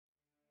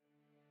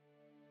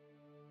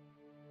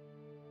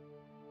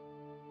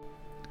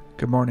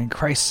Good morning,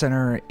 Christ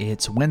Center.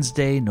 It's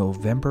Wednesday,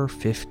 November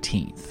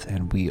 15th,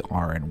 and we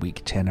are in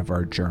week 10 of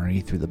our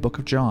journey through the book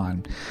of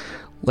John.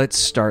 Let's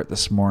start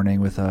this morning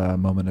with a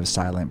moment of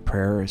silent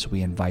prayer as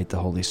we invite the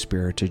Holy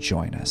Spirit to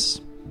join us.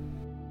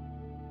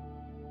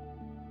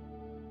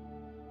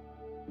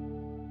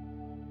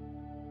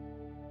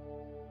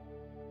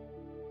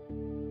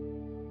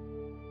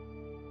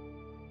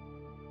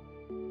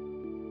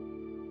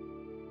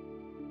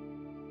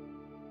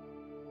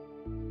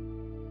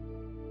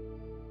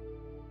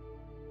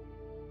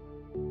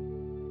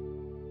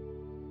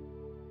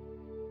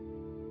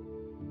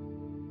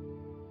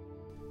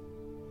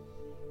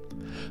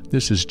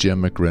 This is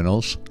Jim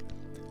McReynolds.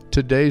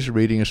 Today's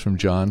reading is from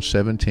John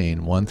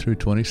 17, 1 through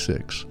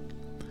 26.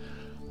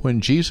 When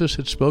Jesus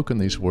had spoken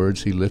these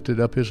words, he lifted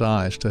up his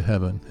eyes to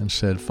heaven and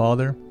said,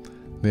 Father,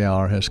 the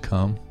hour has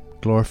come.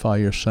 Glorify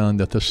your Son,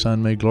 that the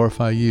Son may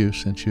glorify you,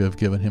 since you have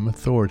given him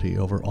authority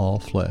over all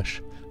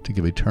flesh, to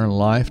give eternal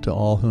life to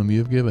all whom you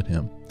have given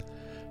him.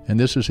 And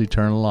this is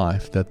eternal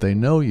life, that they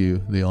know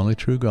you, the only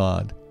true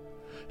God,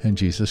 and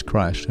Jesus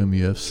Christ, whom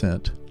you have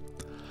sent.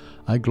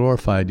 I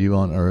glorified you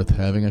on earth,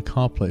 having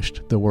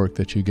accomplished the work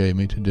that you gave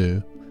me to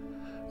do.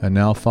 And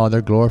now,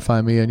 Father,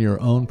 glorify me in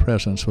your own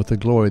presence with the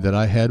glory that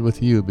I had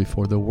with you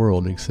before the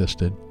world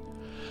existed.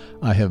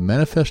 I have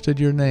manifested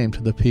your name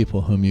to the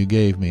people whom you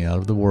gave me out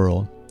of the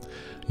world.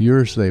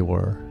 Yours they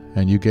were,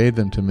 and you gave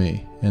them to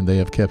me, and they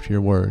have kept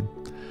your word.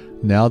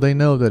 Now they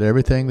know that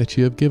everything that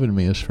you have given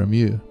me is from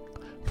you.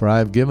 For I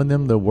have given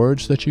them the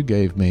words that you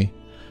gave me,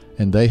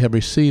 and they have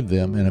received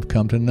them and have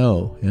come to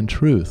know in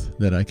truth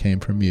that I came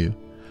from you.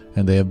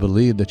 And they have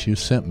believed that you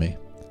sent me.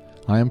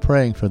 I am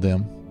praying for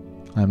them.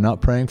 I am not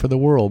praying for the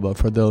world, but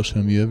for those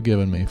whom you have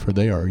given me, for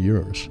they are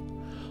yours.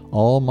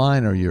 All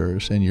mine are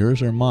yours, and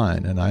yours are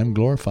mine, and I am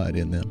glorified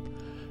in them.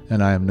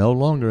 And I am no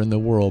longer in the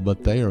world,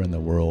 but they are in the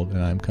world,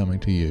 and I am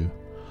coming to you.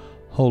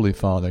 Holy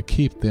Father,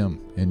 keep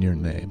them in your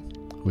name,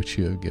 which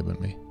you have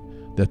given me,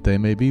 that they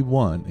may be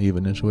one,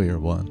 even as we are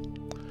one.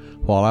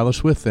 While I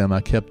was with them, I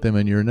kept them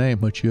in your name,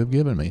 which you have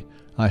given me.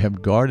 I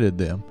have guarded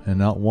them, and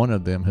not one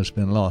of them has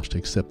been lost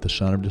except the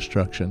son of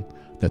destruction,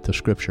 that the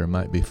scripture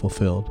might be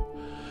fulfilled.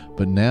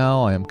 But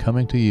now I am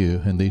coming to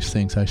you, and these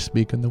things I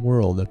speak in the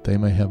world, that they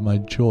may have my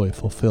joy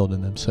fulfilled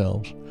in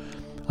themselves.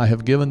 I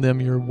have given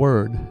them your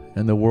word,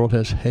 and the world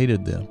has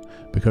hated them,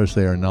 because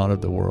they are not of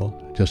the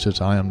world, just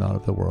as I am not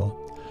of the world.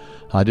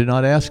 I do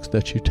not ask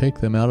that you take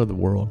them out of the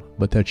world,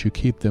 but that you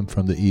keep them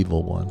from the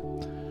evil one.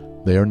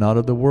 They are not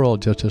of the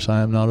world, just as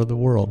I am not of the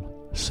world.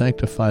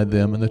 Sanctify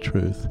them in the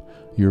truth.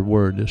 Your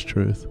word is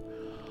truth.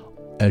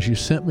 As you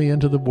sent me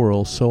into the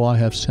world, so I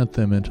have sent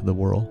them into the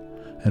world.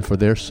 And for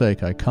their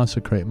sake I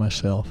consecrate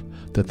myself,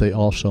 that they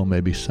also may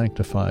be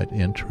sanctified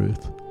in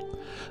truth.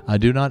 I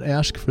do not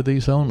ask for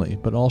these only,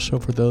 but also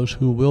for those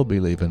who will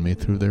believe in me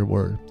through their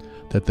word,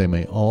 that they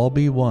may all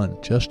be one,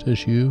 just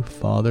as you,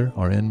 Father,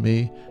 are in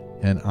me,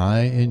 and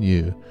I in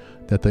you,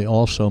 that they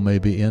also may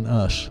be in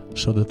us,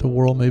 so that the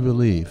world may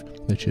believe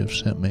that you have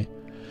sent me.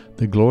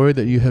 The glory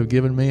that you have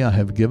given me I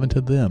have given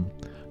to them,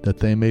 that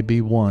they may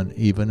be one,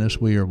 even as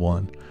we are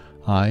one,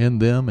 I in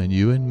them and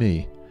you in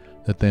me,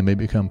 that they may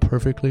become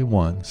perfectly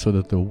one, so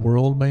that the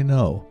world may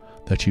know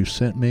that you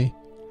sent me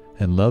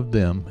and loved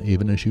them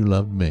even as you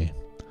loved me.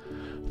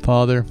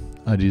 Father,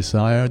 I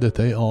desire that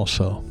they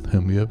also,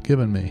 whom you have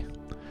given me,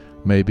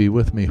 may be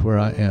with me where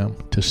I am,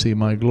 to see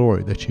my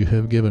glory that you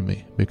have given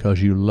me,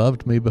 because you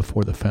loved me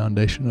before the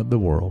foundation of the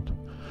world.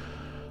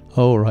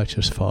 O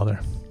righteous Father,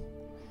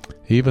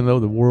 even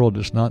though the world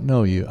does not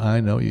know you, I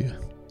know you.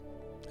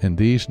 And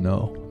these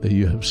know that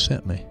you have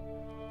sent me.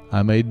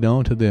 I made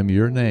known to them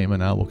your name,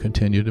 and I will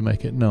continue to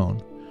make it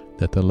known,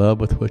 that the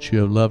love with which you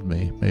have loved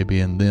me may be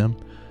in them,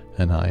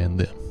 and I in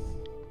them.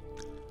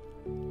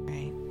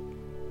 Right.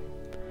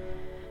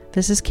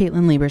 This is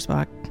Caitlin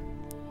Liebersbach.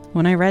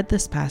 When I read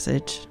this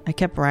passage, I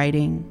kept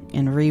writing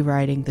and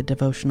rewriting the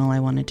devotional I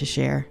wanted to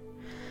share.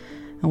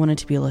 I wanted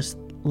to be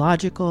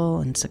logical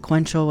and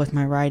sequential with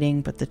my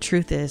writing, but the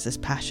truth is this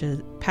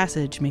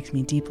passage makes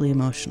me deeply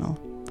emotional.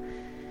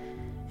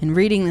 In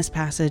reading this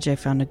passage, I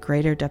found a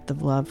greater depth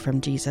of love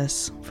from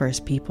Jesus for his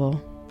people,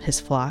 his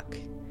flock.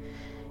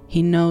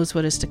 He knows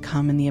what is to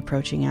come in the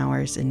approaching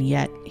hours, and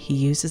yet he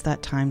uses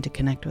that time to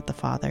connect with the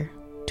Father,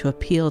 to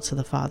appeal to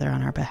the Father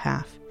on our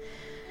behalf.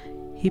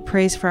 He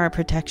prays for our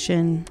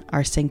protection,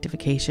 our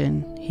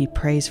sanctification. He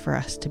prays for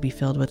us to be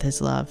filled with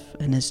his love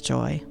and his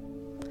joy.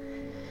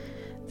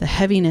 The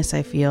heaviness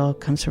I feel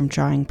comes from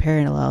drawing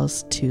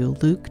parallels to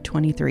Luke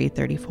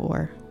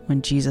 23:34,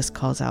 when Jesus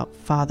calls out,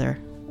 Father,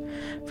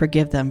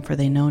 forgive them, for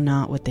they know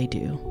not what they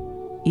do.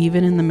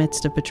 Even in the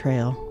midst of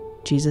betrayal,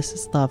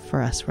 Jesus' love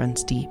for us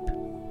runs deep.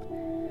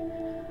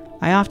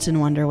 I often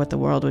wonder what the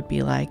world would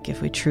be like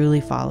if we truly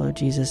followed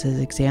Jesus'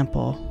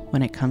 example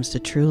when it comes to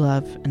true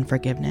love and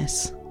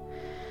forgiveness.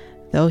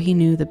 Though he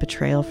knew the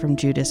betrayal from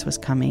Judas was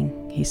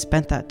coming, he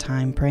spent that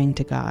time praying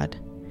to God.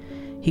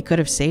 He could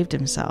have saved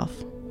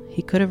himself.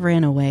 He could have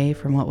ran away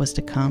from what was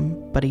to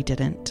come, but he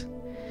didn't.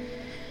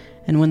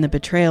 And when the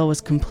betrayal was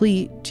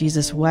complete,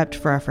 Jesus wept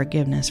for our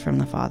forgiveness from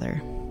the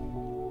Father.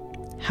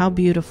 How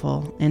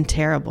beautiful and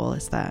terrible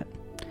is that?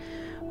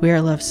 We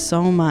are loved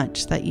so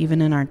much that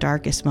even in our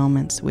darkest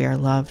moments, we are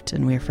loved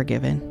and we are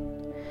forgiven.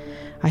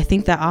 I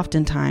think that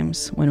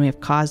oftentimes when we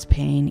have caused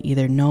pain,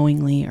 either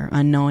knowingly or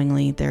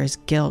unknowingly, there is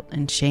guilt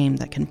and shame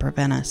that can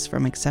prevent us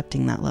from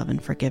accepting that love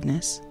and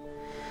forgiveness.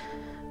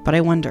 But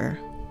I wonder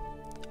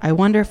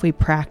if we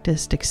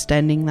practiced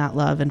extending that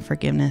love and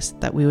forgiveness,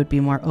 that we would be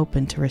more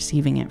open to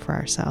receiving it for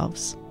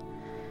ourselves.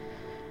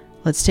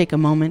 Let's take a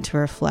moment to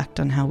reflect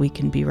on how we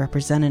can be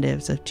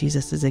representatives of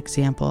Jesus'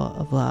 example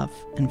of love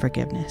and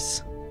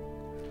forgiveness.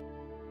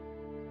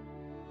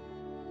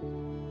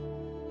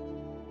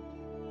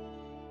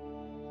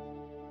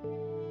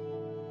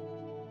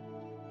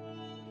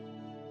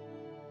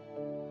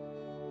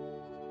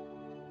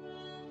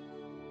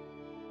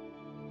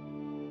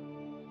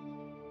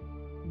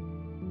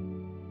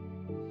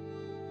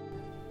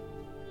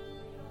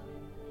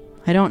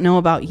 I don't know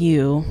about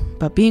you,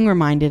 but being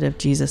reminded of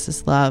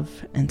Jesus'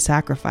 love and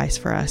sacrifice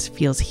for us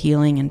feels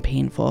healing and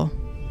painful.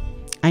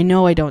 I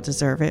know I don't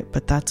deserve it,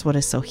 but that's what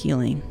is so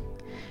healing.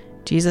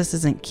 Jesus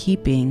isn't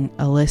keeping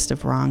a list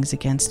of wrongs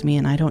against me,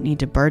 and I don't need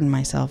to burden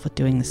myself with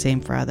doing the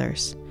same for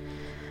others.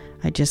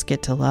 I just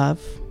get to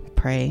love,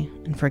 pray,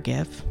 and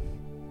forgive.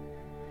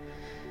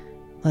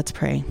 Let's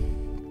pray.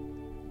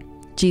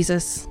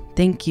 Jesus,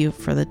 thank you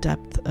for the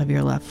depth of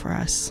your love for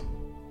us.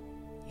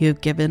 You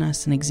have given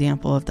us an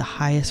example of the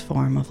highest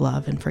form of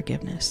love and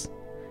forgiveness,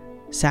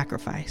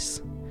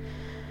 sacrifice,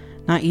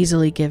 not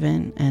easily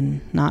given and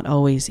not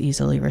always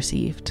easily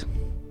received.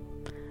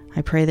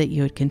 I pray that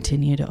you would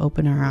continue to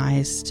open our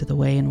eyes to the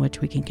way in which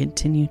we can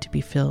continue to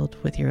be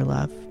filled with your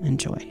love and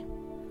joy.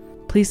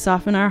 Please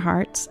soften our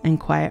hearts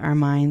and quiet our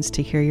minds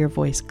to hear your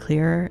voice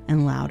clearer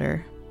and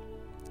louder.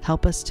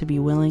 Help us to be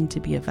willing to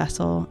be a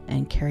vessel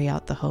and carry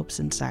out the hopes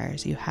and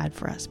desires you had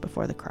for us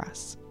before the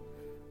cross.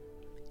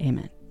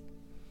 Amen.